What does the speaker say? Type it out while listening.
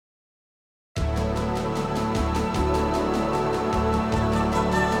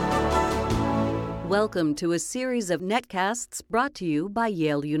Welcome to a series of netcasts brought to you by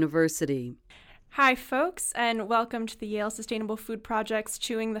Yale University. Hi, folks, and welcome to the Yale Sustainable Food Project's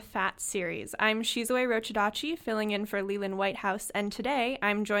Chewing the Fat series. I'm Shizue Rochidachi, filling in for Leland Whitehouse, and today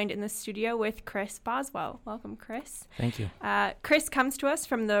I'm joined in the studio with Chris Boswell. Welcome, Chris. Thank you. Chris comes to us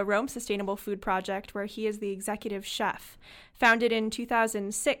from the Rome Sustainable Food Project, where he is the executive chef. Founded in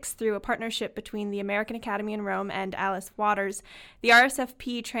 2006 through a partnership between the American Academy in Rome and Alice Waters, the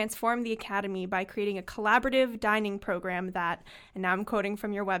RSFP transformed the Academy by creating a collaborative dining program that, and now I'm quoting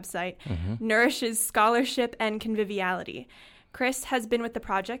from your website, nourishes scholarship and conviviality. Chris has been with the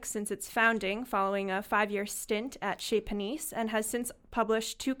project since its founding, following a 5-year stint at Chez Panisse, and has since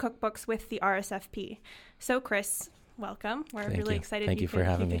published 2 cookbooks with the RSFP. So, Chris, welcome. We're really excited Thank you for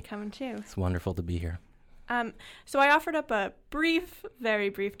having me. Come too. It's wonderful to be here. So I offered up a very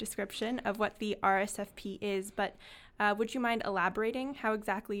brief description of what the RSFP is, but would you mind elaborating? How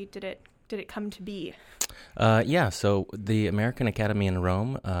exactly did it come to be? So the American Academy in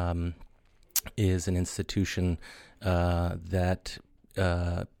Rome is an institution that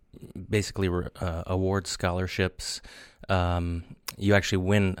basically awards scholarships. You actually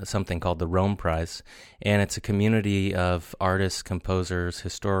win something called the Rome Prize, and it's a community of artists, composers,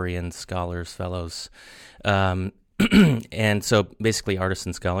 historians, scholars, fellows, and so basically artists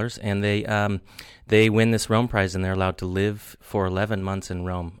and scholars, and they win this Rome Prize, and they're allowed to live for 11 months in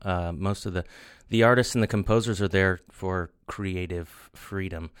Rome. Most of the artists and the composers are there for creative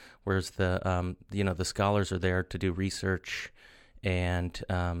freedom, whereas the scholars are there to do research and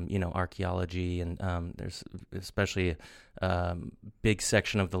archaeology, and there's especially a big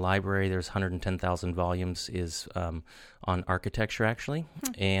section of the library. There's 110,000 volumes is on architecture, actually.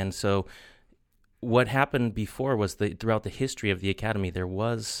 And so what happened before was throughout the history of the Academy, there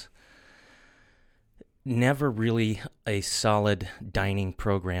was never really a solid dining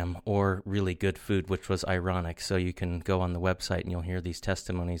program or really good food, which was ironic. So you can go on the website and you'll hear these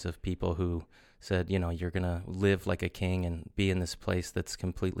testimonies of people who said, you're going to live like a king and be in this place that's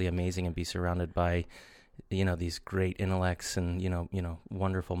completely amazing and be surrounded by, these great intellects and,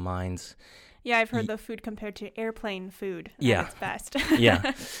 wonderful minds. Yeah, I've heard the food compared to airplane food at its best.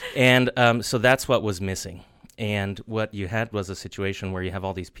 Yeah. And so that's what was missing. And what you had was a situation where you have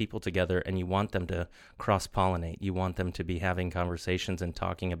all these people together and you want them to cross-pollinate. You want them to be having conversations and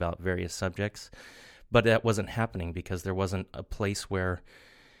talking about various subjects. But that wasn't happening because there wasn't a place where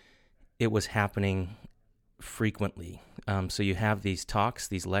it was happening frequently. So you have these talks,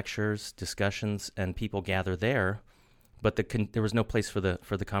 these lectures, discussions, and people gather there, but there was no place for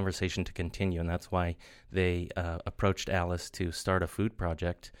the conversation to continue, and that's why they approached Alice to start a food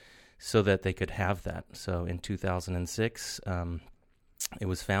project so that they could have that. So in 2006, it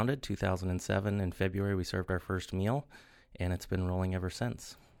was founded. 2007, in February, we served our first meal, and it's been rolling ever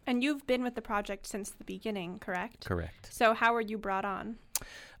since. And you've been with the project since the beginning, correct? Correct. So how were you brought on?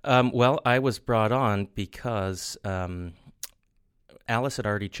 Well, I was brought on because Alice had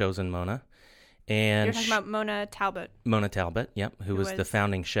already chosen Mona. And you're talking about Mona Talbot. Mona Talbot, yep, who was the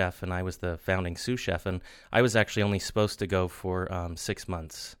founding chef, and I was the founding sous chef. And I was actually only supposed to go for 6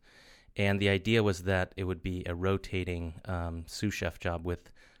 months. And the idea was that it would be a rotating sous chef job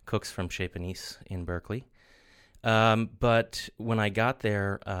with cooks from Chez Panisse in Berkeley. But when I got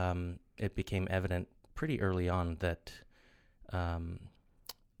there, it became evident pretty early on that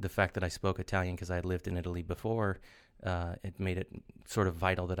the fact that I spoke Italian, because I had lived in Italy before, it made it sort of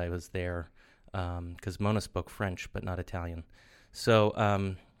vital that I was there, because Mona spoke French but not Italian.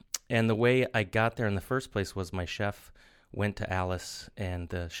 So, and the way I got there in the first place was my chef went to Alice, and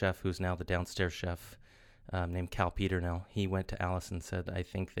the chef who's now the downstairs chef, named Cal Peternell, he went to Alice and said, I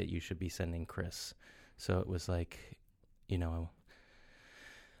think that you should be sending Chris. So it was like,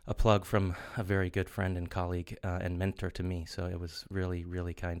 a plug from a very good friend and colleague and mentor to me. So it was really,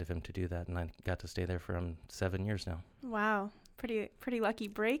 really kind of him to do that. And I got to stay there for 7 years now. Wow. Pretty lucky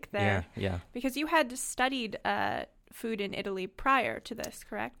break there. Yeah. Because you had studied food in Italy prior to this,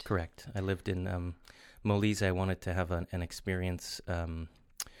 correct? Correct. I lived in Molise. I wanted to have an experience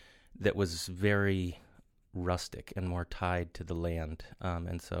that was very rustic and more tied to the land.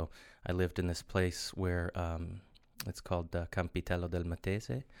 And so I lived in this place where it's called Campitello del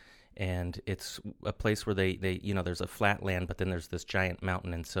Matese, and it's a place where they there's a flat land, but then there's this giant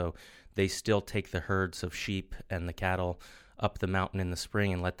mountain, and so they still take the herds of sheep and the cattle up the mountain in the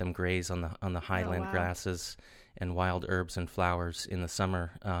spring and let them graze on the highland grasses and wild herbs and flowers in the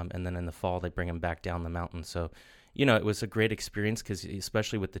summer, and then in the fall they bring them back down the mountain. So, it was a great experience because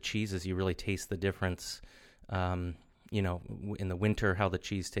especially with the cheeses, you really taste the difference. In the winter, how the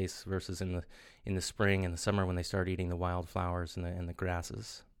cheese tastes versus in the spring and the summer when they start eating the wildflowers and the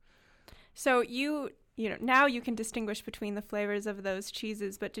grasses. So now you can distinguish between the flavors of those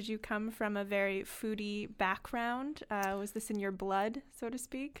cheeses, but did you come from a very foodie background? Was this in your blood, so to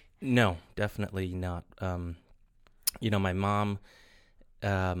speak? No, definitely not. My mom,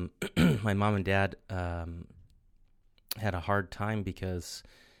 my mom and dad had a hard time because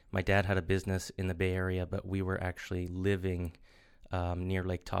my dad had a business in the Bay Area, but we were actually living near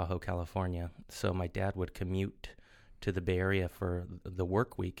Lake Tahoe, California. So my dad would commute to the Bay Area for the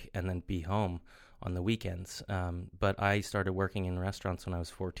work week and then be home on the weekends. But I started working in restaurants when I was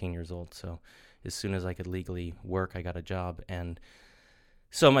 14 years old. So as soon as I could legally work, I got a job. And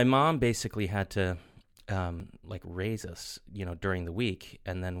so my mom basically had to raise us, during the week.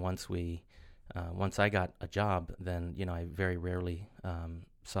 And then once I got a job, then, I very rarely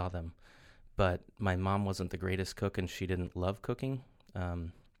saw them. But my mom wasn't the greatest cook, and she didn't love cooking,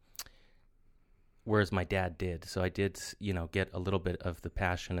 whereas my dad did. So I did, get a little bit of the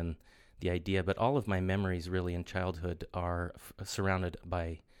passion and the idea. But all of my memories really in childhood are surrounded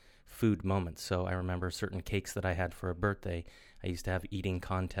by food moments. So I remember certain cakes that I had for a birthday. I used to have eating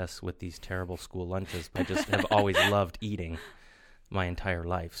contests with these terrible school lunches. But I just have always loved eating my entire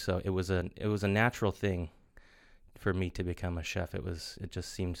life. So it was a natural thing for me to become a chef. It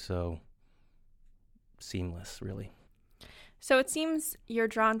just seemed so seamless, really. So it seems you're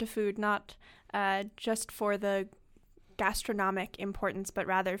drawn to food not just for the gastronomic importance, but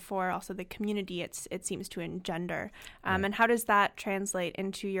rather for also the community it seems to engender. Right. And how does that translate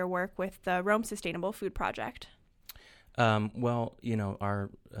into your work with the Rome Sustainable Food Project? Our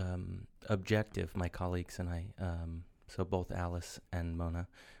objective, my colleagues and I, so both Alice and Mona,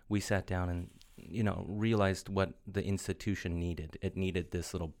 we sat down and, realized what the institution needed. It needed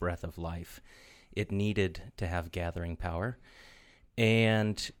this little breath of life. It needed to have gathering power.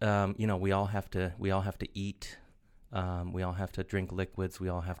 And, we all have to eat. We all have to drink liquids. We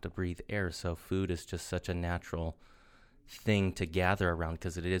all have to breathe air. So food is just such a natural thing to gather around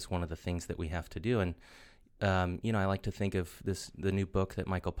because it is one of the things that we have to do. And, I like to think of the new book that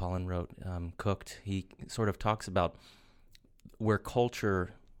Michael Pollan wrote, Cooked. He sort of talks about where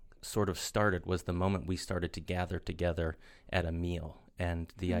culture sort of started was the moment we started to gather together at a meal.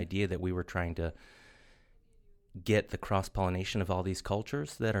 And the idea that we were trying to get the cross-pollination of all these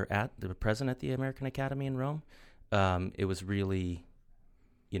cultures that are present at the American Academy in Rome, it was really,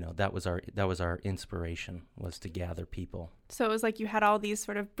 that was our inspiration, was to gather people. So it was like you had all these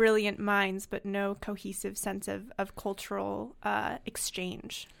sort of brilliant minds, but no cohesive sense of cultural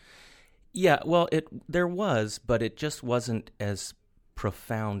exchange. Yeah, well, there was, but it just wasn't as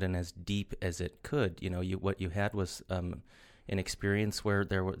profound and as deep as it could. What you had was an experience where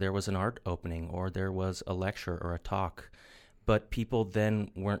there was an art opening, or there was a lecture or a talk, but people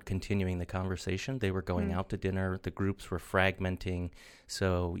then weren't continuing the conversation. They were going out to dinner. The groups were fragmenting.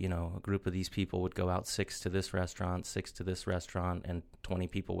 So, a group of these people would go out 6 to this restaurant, 6 to this restaurant, and 20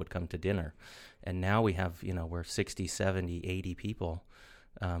 people would come to dinner. And now we have, where 60, 70, 80 people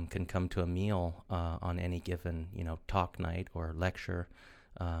can come to a meal on any given, talk night or lecture.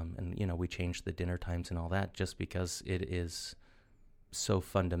 And, we changed the dinner times and all that just because it is so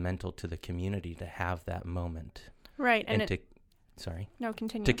fundamental to the community to have that moment. Right.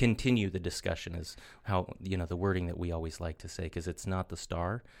 Continue. To continue the discussion is how, the wording that we always like to say, because it's not the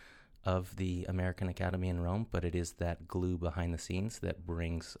star of the American Academy in Rome, but it is that glue behind the scenes that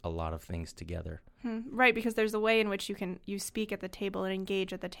brings a lot of things together. Right, because there's a way in which you speak at the table and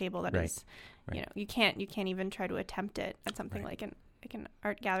engage at the table that is, you can't even try to attempt it at something like an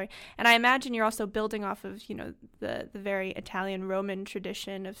art gallery. And I imagine you're also building off of, the very Italian Roman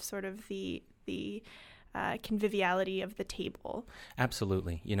tradition of sort of the conviviality of the table.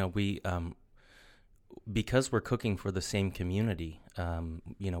 Absolutely. We because we're cooking for the same community,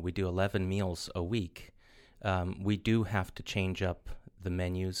 we do 11 meals a week. We do have to change up the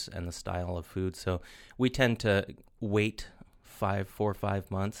menus and the style of food. So we tend to wait 4 or 5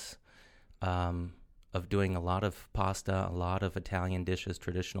 months of doing a lot of pasta, a lot of Italian dishes,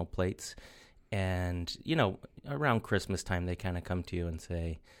 traditional plates. And, around Christmas time, they kind of come to you and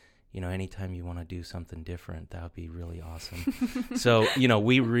say, anytime you want to do something different, that would be really awesome. So,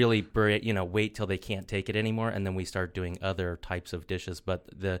 we really, wait till they can't take it anymore, and then we start doing other types of dishes. But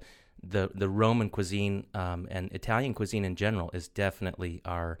the Roman cuisine and Italian cuisine in general is definitely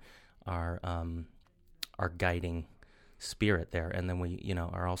our guiding spirit there. And then we,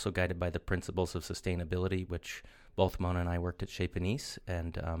 are also guided by the principles of sustainability, which both Mona and I worked at Chez Panisse,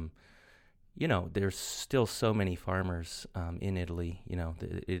 and there's still so many farmers in Italy.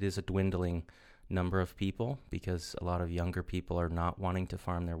 It is a dwindling number of people because a lot of younger people are not wanting to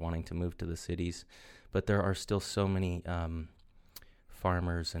farm. They're wanting to move to the cities. But there are still so many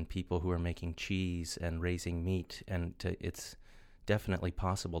farmers and people who are making cheese and raising meat, and it's definitely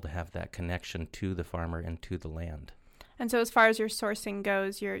possible to have that connection to the farmer and to the land. And so as far as your sourcing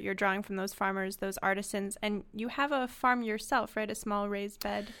goes, you're drawing from those farmers, those artisans, and you have a farm yourself, right? A small raised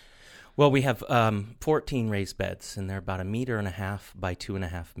bed. Well, we have 14 raised beds, and they're about 1.5 meters by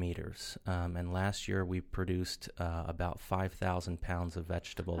 2.5 meters. And last year we produced about 5,000 pounds of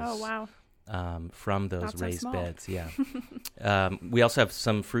vegetables. Oh, wow. From those Not so raised small. beds, yeah. We also have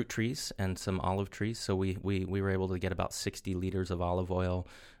some fruit trees and some olive trees, so we were able to get about 60 liters of olive oil.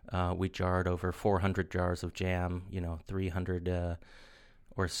 We jarred over 400 jars of jam, 300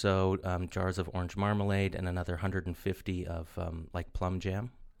 or so jars of orange marmalade, and another 150 of like plum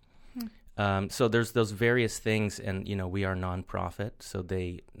jam. So there's those various things, and we are nonprofit, so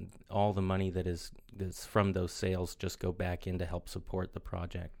all the money that's from those sales just go back in to help support the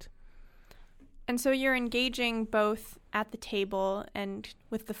project. And so you're engaging both at the table and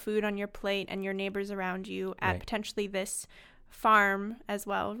with the food on your plate and your neighbors around you at Right. potentially this farm as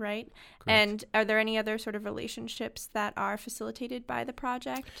well, right? Correct. And are there any other sort of relationships that are facilitated by the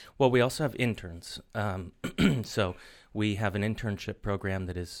project? Well, we also have interns. So we have an internship program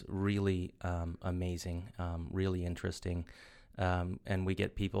that is really amazing, really interesting. And we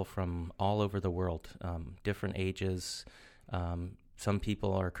get people from all over the world, different ages. Some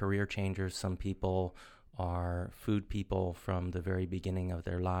people are career changers. Some people are food people from the very beginning of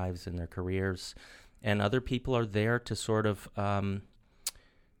their lives and their careers. And other people are there to sort of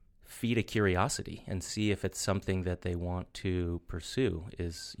feed a curiosity and see if it's something that they want to pursue,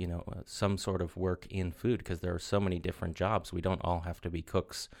 is, some sort of work in food, because there are so many different jobs. We don't all have to be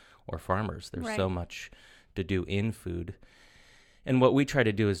cooks or farmers. There's Right. so much to do in food. And what we try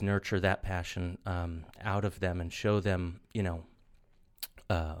to do is nurture that passion out of them and show them,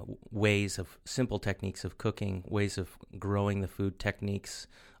 ways of simple techniques of cooking, ways of growing the food, techniques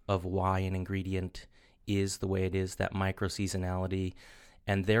of why an ingredient is the way it is, that micro-seasonality.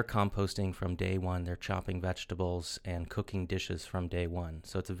 And they're composting from day one. They're chopping vegetables and cooking dishes from day one.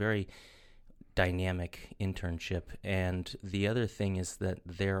 So it's a very dynamic internship. And the other thing is that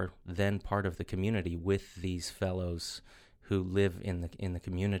they're then part of the community with these fellows who live in the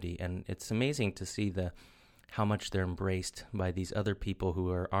community. And it's amazing to see how much they're embraced by these other people who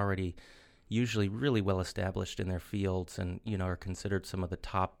are already usually really well established in their fields and, are considered some of the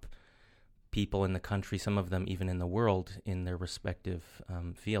top people in the country, some of them even in the world, in their respective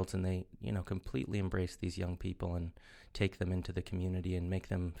fields. And they, completely embrace these young people and take them into the community and make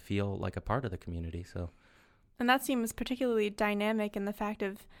them feel like a part of the community. And that seems particularly dynamic in the fact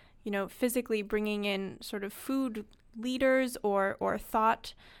of, physically bringing in sort of food leaders or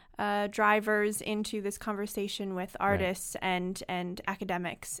thought drivers into this conversation with artists and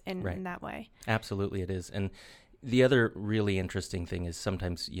academics in that way. Absolutely, it is. And the other really interesting thing is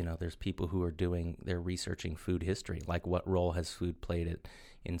sometimes, there's people who are they're researching food history, like what role has food played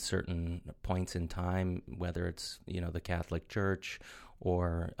in certain points in time, whether it's, the Catholic Church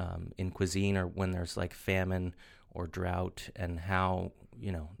or in cuisine, or when there's like famine or drought, and how,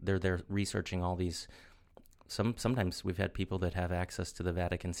 they're researching all these. Sometimes we've had people that have access to the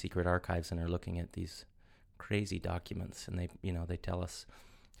Vatican secret archives and are looking at these crazy documents, and they tell us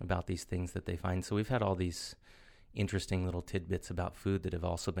about these things that they find. So we've had all these interesting little tidbits about food that have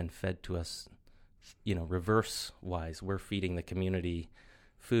also been fed to us, reverse-wise. We're feeding the community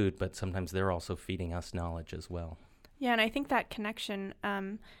food, but sometimes they're also feeding us knowledge as well. Yeah, and I think that connection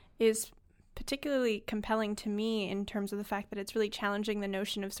is particularly compelling to me in terms of the fact that it's really challenging the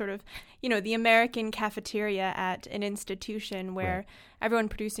notion of sort of, the American cafeteria at an institution where everyone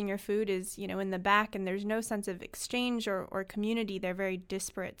producing your food is, in the back, and there's no sense of exchange or community. They're very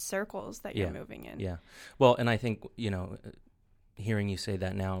disparate circles that you're moving in. Yeah. Well, and I think, hearing you say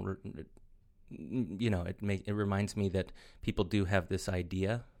that now, it reminds me that people do have this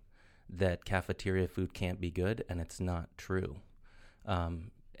idea that cafeteria food can't be good, and it's not true.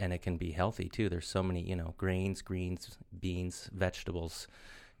 And it can be healthy too. There's so many, grains, greens, beans, vegetables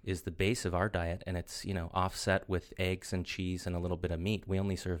is the base of our diet, and it's, offset with eggs and cheese and a little bit of meat. We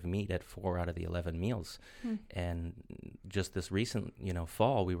only serve meat at 4 out of the 11 meals. And just this recent,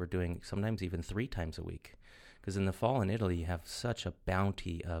 fall, we were doing sometimes even 3 times a week. Because in the fall in Italy, you have such a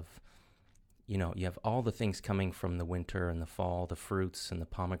bounty of, you have all the things coming from the winter and the fall, the fruits and the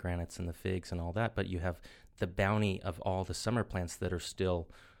pomegranates and the figs and all that, but you have the bounty of all the summer plants that are still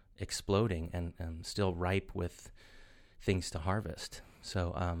exploding and still ripe with things to harvest.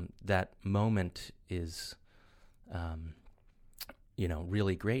 So that moment is,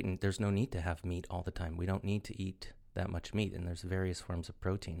 really great, and there's no need to have meat all the time. We don't need to eat that much meat, and there's various forms of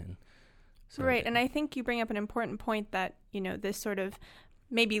protein. And So, right, and I think you bring up an important point that, this sort of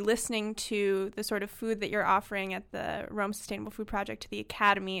maybe listening to the sort of food that you're offering at the Rome Sustainable Food Project to the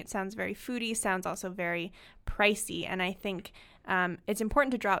Academy, it sounds very foodie, sounds also very pricey. And I think it's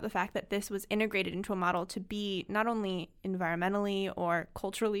important to draw out the fact that this was integrated into a model to be not only environmentally or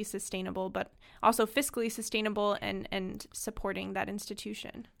culturally sustainable, but also fiscally sustainable and supporting that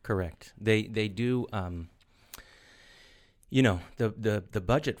institution. Correct. They do, the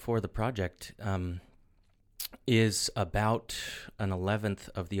budget for the project is about an 11th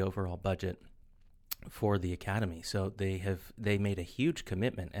of the overall budget for the Academy. So they made a huge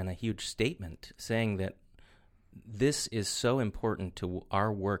commitment and a huge statement saying that this is so important to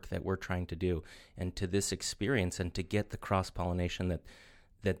our work that we're trying to do and to this experience and to get the cross-pollination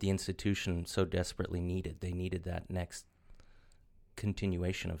that the institution so desperately needed. They needed that next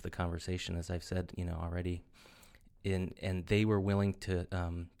continuation of the conversation, as I've said, already. And they were willing to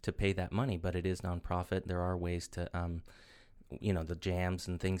pay that money, but it is nonprofit. There are ways to, the jams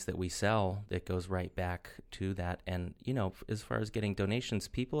and things that we sell that goes right back to that. And, as far as getting donations,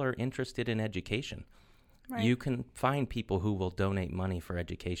 people are interested in education. Right. You can find people who will donate money for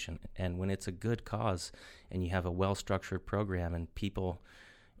education. And when it's a good cause and you have a well-structured program and people,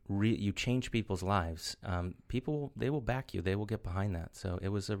 you change people's lives, people, they will back you. They will get behind that. So it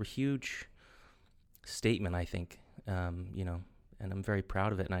was a huge statement, I think. And I'm very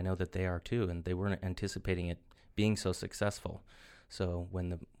proud of it, and I know that they are too, and they weren't anticipating it being so successful. So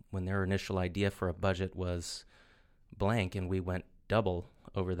when their initial idea for a budget was blank and we went double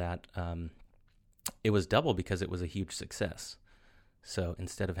over that, it was double because it was a huge success. So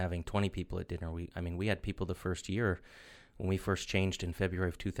instead of having 20 people at dinner, we had people the first year when we first changed in February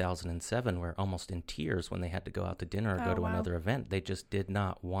of 2007 were almost in tears when they had to go out to dinner or go to another event. They just did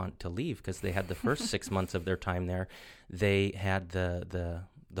not want to leave because they had the first 6 months of their time there. They had the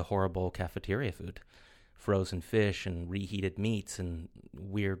horrible cafeteria food, frozen fish and reheated meats and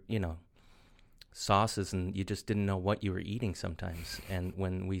weird, sauces, and you just didn't know what you were eating sometimes. And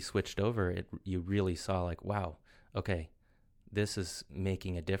when we switched over, you really saw like, wow, okay, this is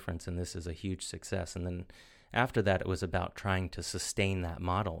making a difference and this is a huge success. And then after that, it was about trying to sustain that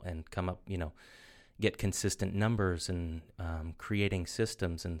model and come up, get consistent numbers and creating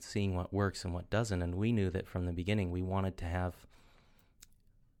systems and seeing what works and what doesn't. And we knew that from the beginning we wanted to have,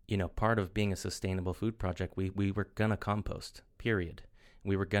 part of being a sustainable food project, we were going to compost, period.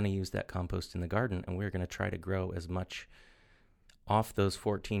 We were going to use that compost in the garden, and we were going to try to grow as much off those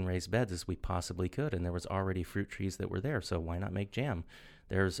 14 raised beds as we possibly could. And there was already fruit trees that were there, so why not make jam?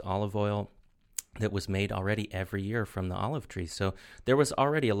 There's olive oil that was made already every year from the olive trees. So there was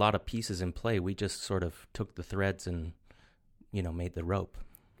already a lot of pieces in play. We just sort of took the threads and, made the rope.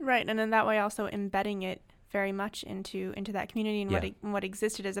 Right, and in that way also embedding it very much into that community and what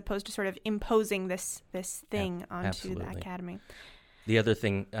existed, as opposed to sort of imposing this thing onto absolutely. the Academy. The other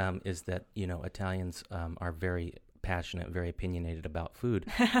thing is that, Italians are very passionate, very opinionated about food.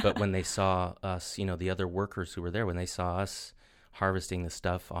 But when they saw us, the other workers who were there, when they saw us harvesting the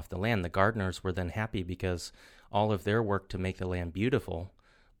stuff off the land, the gardeners were then happy because all of their work to make the land beautiful,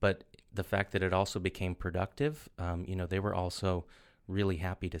 but the fact that it also became productive, they were also really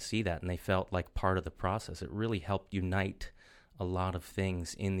happy to see that, and they felt like part of the process. It really helped unite a lot of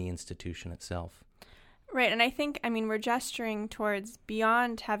things in the institution itself. Right, and I think, we're gesturing towards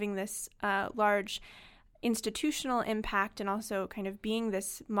beyond having this large institutional impact and also kind of being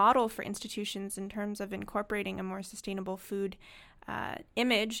this model for institutions in terms of incorporating a more sustainable food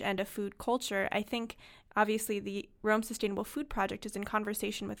image and a food culture. I think obviously the Rome Sustainable Food Project is in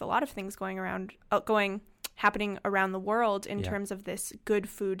conversation with a lot of things happening around the world in terms of this good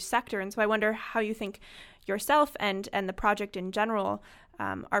food sector. And so I wonder how you think yourself and the project in general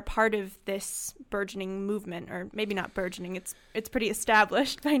are part of this burgeoning movement, or maybe not burgeoning, it's pretty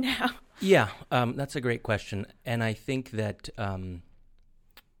established by now. Yeah, that's a great question. And I think that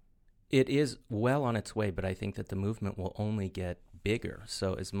it is well on its way, but I think that the movement will only get bigger.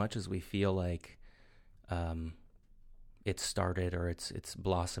 So as much as we feel like it's started or it's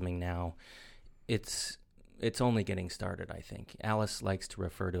blossoming now, it's only getting started, I think. Alice likes to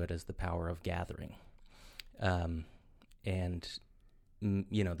refer to it as the power of gathering. And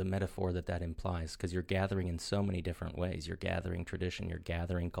the metaphor that implies, because you're gathering in so many different ways. You're gathering tradition, you're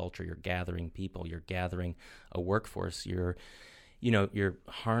gathering culture, you're gathering people, you're gathering a workforce, you're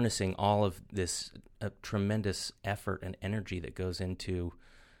harnessing all of this tremendous effort and energy that goes into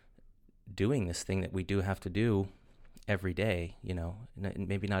doing this thing that we do have to do every day,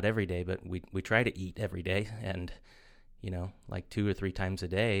 maybe not every day, but we try to eat every day and, like 2 or 3 times a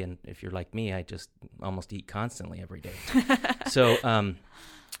day. And if you're like me, I just almost eat constantly every day. So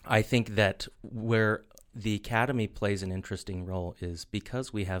I think that where the academy plays an interesting role is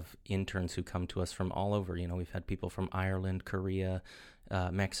because we have interns who come to us from all over. You know, we've had people from Ireland, Korea,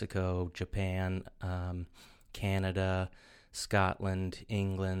 Mexico, Japan, Canada, Scotland,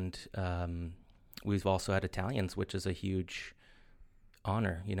 England. We've also had Italians, which is a huge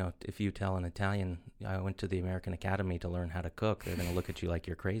honor. You know, if you tell an Italian, I went to the American Academy to learn how to cook, they're going to look at you like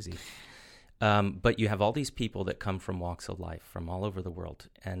you're crazy. But you have all these people that come from walks of life from all over the world.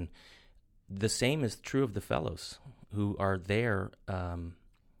 And the same is true of the fellows who are there.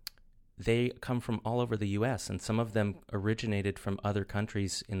 They come from all over the U.S., and some of them originated from other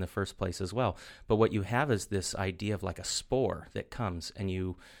countries in the first place as well. But what you have is this idea of like a spore that comes,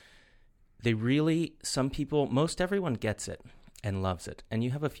 and some people, most everyone gets it and loves it. And you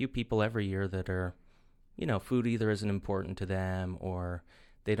have a few people every year that are, you know, food either isn't important to them, or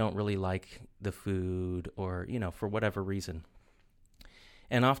they don't really like the food, or, you know, for whatever reason.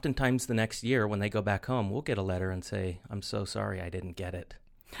 And oftentimes the next year when they go back home, we'll get a letter and say, I'm so sorry I didn't get it.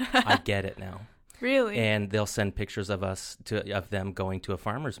 I get it now. Really? And they'll send pictures of of them going to a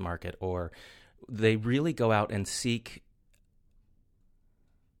farmer's market, or they really go out and seek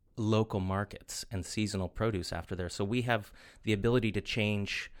local markets and seasonal produce after there. So we have the ability to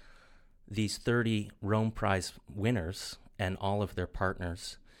change these 30 Rome Prize winners and all of their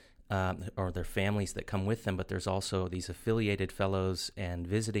partners or their families that come with them, but there's also these affiliated fellows and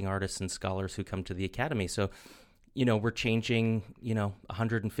visiting artists and scholars who come to the academy. So, you know, we're changing,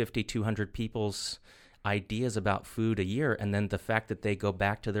 150, 200 people's ideas about food a year, and then the fact that they go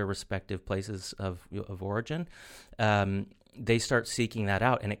back to their respective places of origin, they start seeking that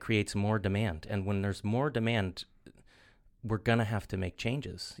out, and it creates more demand. And when there's more demand, we're going to have to make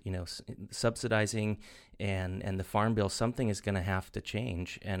changes. You know, subsidizing and the farm bill, something is going to have to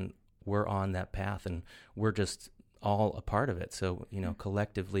change, and we're on that path, and we're just all a part of it. So,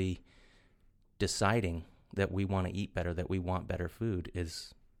 collectively deciding that we want to eat better, that we want better food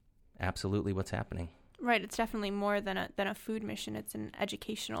is absolutely what's happening. Right. It's definitely more than a food mission. It's an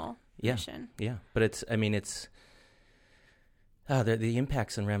educational mission. Yeah. But the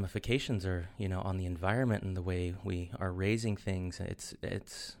impacts and ramifications are, on the environment and the way we are raising things.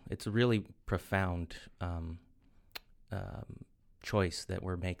 It's a really profound choice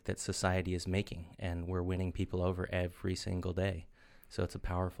that society is making, and we're winning people over every single day. So it's a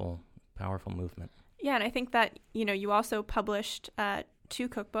powerful movement. Yeah, and I think that you also published 2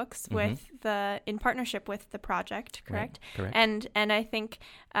 cookbooks in partnership with the project, correct? Right, correct. And I think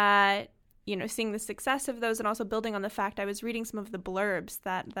seeing the success of those, and also building on the fact I was reading some of the blurbs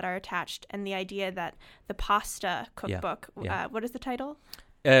that are attached, and the idea that the pasta cookbook. Yeah. What is the title?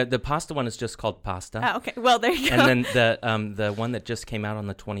 The pasta one is just called pasta. Oh, okay. Well, there you go. And then the one that just came out on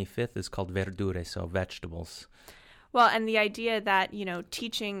the 25th is called verdure, so vegetables. Well, and the idea that,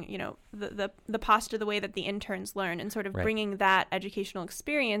 teaching, the pasta the way that the interns learn, and sort of bringing that educational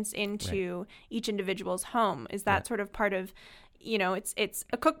experience into each individual's home. Is that sort of part of, it's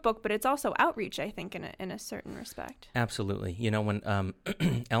a cookbook, but it's also outreach, I think, in a certain respect. Absolutely. When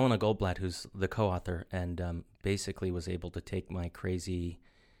Elena Goldblatt, who's the co-author, and basically was able to take my crazy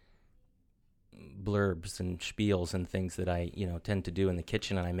blurbs and spiels and things that I, tend to do in the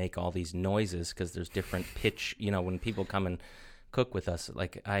kitchen, and I make all these noises because there's different pitch, when people come and cook with us,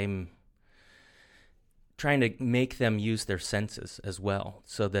 like I'm trying to make them use their senses as well,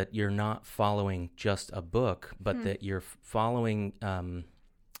 so that you're not following just a book, but that you're following,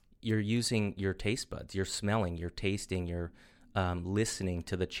 you're using your taste buds, you're smelling, you're tasting, you're listening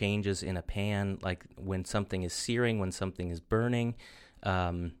to the changes in a pan, like when something is searing, when something is burning,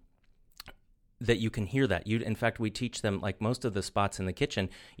 that you can hear that. In fact, we teach them, like most of the spots in the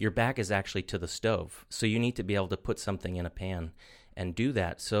kitchen, your back is actually to the stove. So you need to be able to put something in a pan and do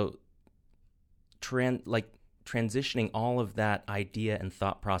that. So transitioning all of that idea and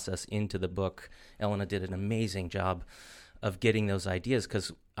thought process into the book, Elena did an amazing job of getting those ideas,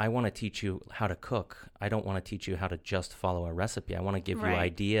 because I want to teach you how to cook. I don't want to teach you how to just follow a recipe. I want to give you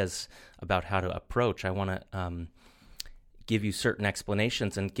ideas about how to approach. I want to give you certain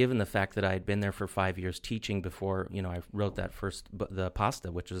explanations. And given the fact that I had been there for 5 years teaching before, I wrote that first, the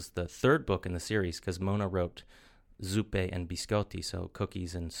pasta, which was the third book in the series, because Mona wrote zuppe and biscotti, so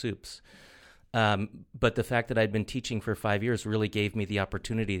cookies and soups. But the fact that I'd been teaching for 5 years really gave me the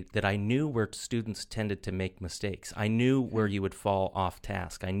opportunity that I knew where students tended to make mistakes. I knew where you would fall off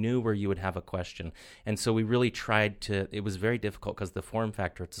task. I knew where you would have a question. And so we really it was very difficult because the form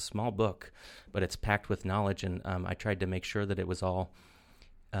factor, it's a small book, but it's packed with knowledge. And I tried to make sure that it was all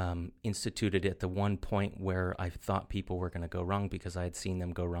instituted at the one point where I thought people were going to go wrong, because I had seen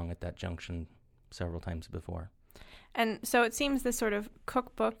them go wrong at that junction several times before. And so it seems this sort of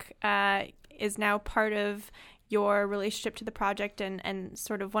cookbook is now part of your relationship to the project and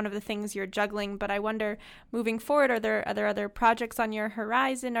sort of one of the things you're juggling. But I wonder, moving forward, are there other projects on your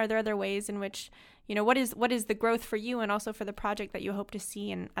horizon? Are there other ways in which, what is the growth for you and also for the project that you hope to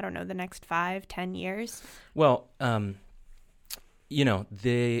see in, I don't know, the next 5-10 years? Well,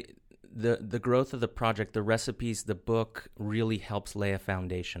 the growth of the project, the recipes, the book really helps lay a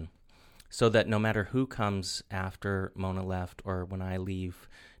foundation so that no matter who comes after Mona left or when I leave,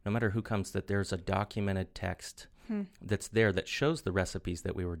 no matter who comes, that there's a documented text that's there that shows the recipes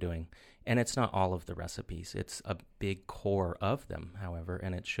that we were doing. And it's not all of the recipes. It's a big core of them, however,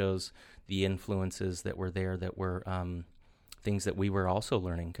 and it shows the influences that were there that were things that we were also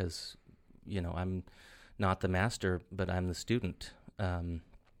learning because, I'm not the master, but I'm the student.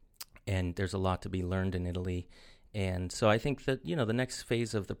 And there's a lot to be learned in Italy. And so I think that, the next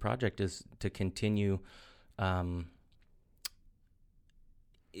phase of the project is to continue.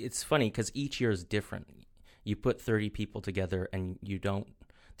 It's funny because each year is different. You put 30 people together and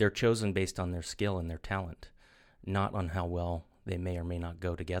they're chosen based on their skill and their talent, not on how well they may or may not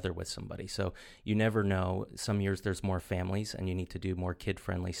go together with somebody. So you never know. Some years there's more families and you need to do more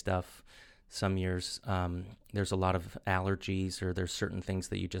kid-friendly stuff. Some years there's a lot of allergies or there's certain things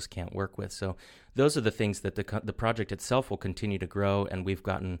that you just can't work with. So those are the things that the project itself will continue to grow, and we've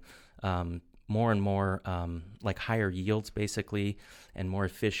gotten more and more like higher yields basically and more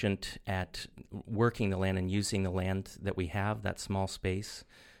efficient at working the land and using the land that we have, that small space.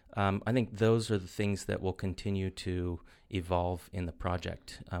 I think those are the things that will continue to evolve in the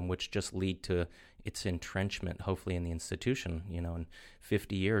project, which just lead to its entrenchment, hopefully, in the institution. In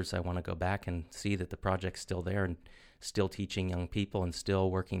 50 years, I want to go back and see that the project's still there and still teaching young people and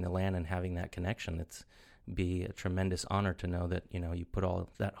still working the land and having that connection. It's be a tremendous honor to know that, you put all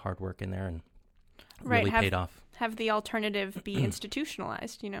that hard work in there and really paid off. Have the alternative be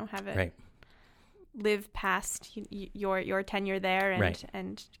institutionalized, have it live past your tenure there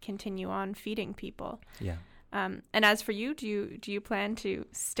and continue on feeding people. Yeah. And as for you, do you plan to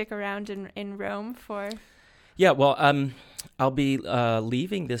stick around in Rome for? Yeah, well, I'll be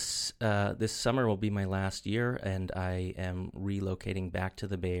leaving this summer. Will be my last year, and I am relocating back to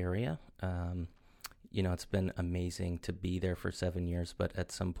the Bay Area. It's been amazing to be there for 7 years, but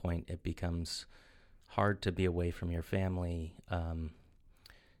at some point it becomes hard to be away from your family, and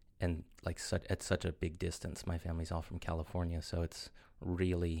at such a big distance. My family's all from California, so it's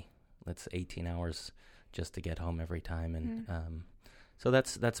 18 hours just to get home every time, and so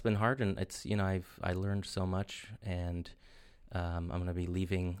that's been hard, and it's I learned so much, and I'm going to be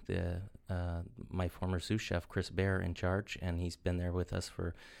leaving my former sous chef Chris Bear in charge, and he's been there with us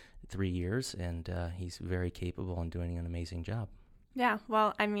for 3 years, and he's very capable and doing an amazing job. Yeah,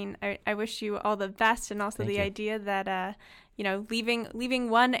 well, I wish you all the best, and also Thank the you. idea that leaving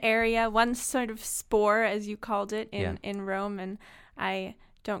one area, one sort of spore, as you called it, in Rome, and I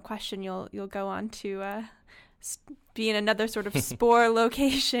don't question you'll go on to be in another sort of spore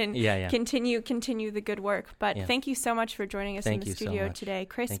location. Yeah. Continue the good work. But Yeah. Thank you so much for joining us in the studio today,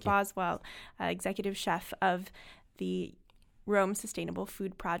 Chris Thank you. Boswell, executive chef of the Rome Sustainable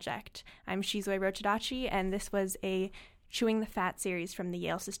Food Project. I'm Shizue Rochidachi, and this was a Chewing the Fat series from the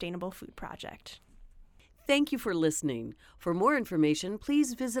Yale Sustainable Food Project. Thank you for listening. For more information,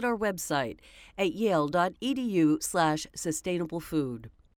 please visit our website at yale.edu/sustainablefood.